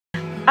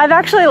I've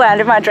actually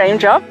landed my dream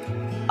job.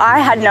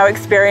 I had no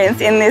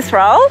experience in this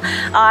role.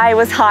 I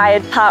was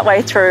hired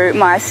partway through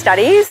my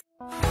studies.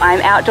 I'm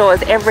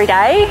outdoors every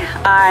day.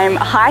 I'm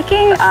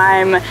hiking,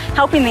 I'm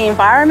helping the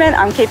environment,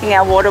 I'm keeping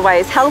our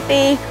waterways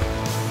healthy.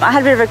 I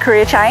had a bit of a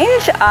career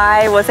change.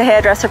 I was a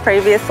hairdresser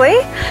previously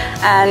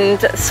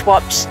and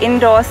swapped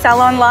indoor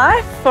salon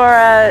life for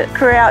a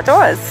career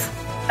outdoors.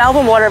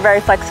 Melbourne Water are very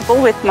flexible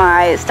with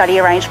my study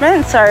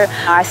arrangement, so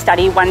I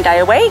study 1 day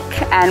a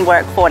week and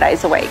work 4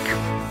 days a week.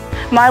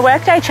 My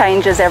workday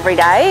changes every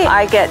day.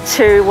 I get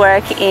to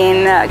work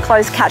in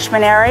closed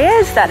catchment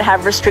areas that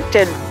have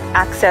restricted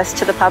access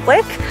to the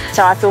public.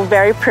 So I feel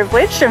very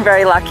privileged and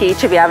very lucky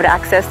to be able to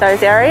access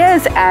those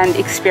areas and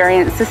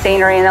experience the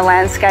scenery and the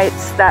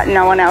landscapes that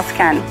no one else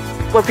can.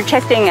 We're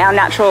protecting our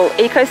natural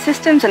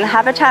ecosystems and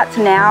habitats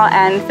now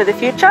and for the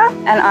future,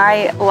 and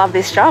I love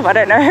this job. I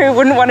don't know who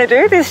wouldn't want to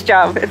do this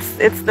job.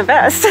 It's the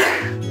best.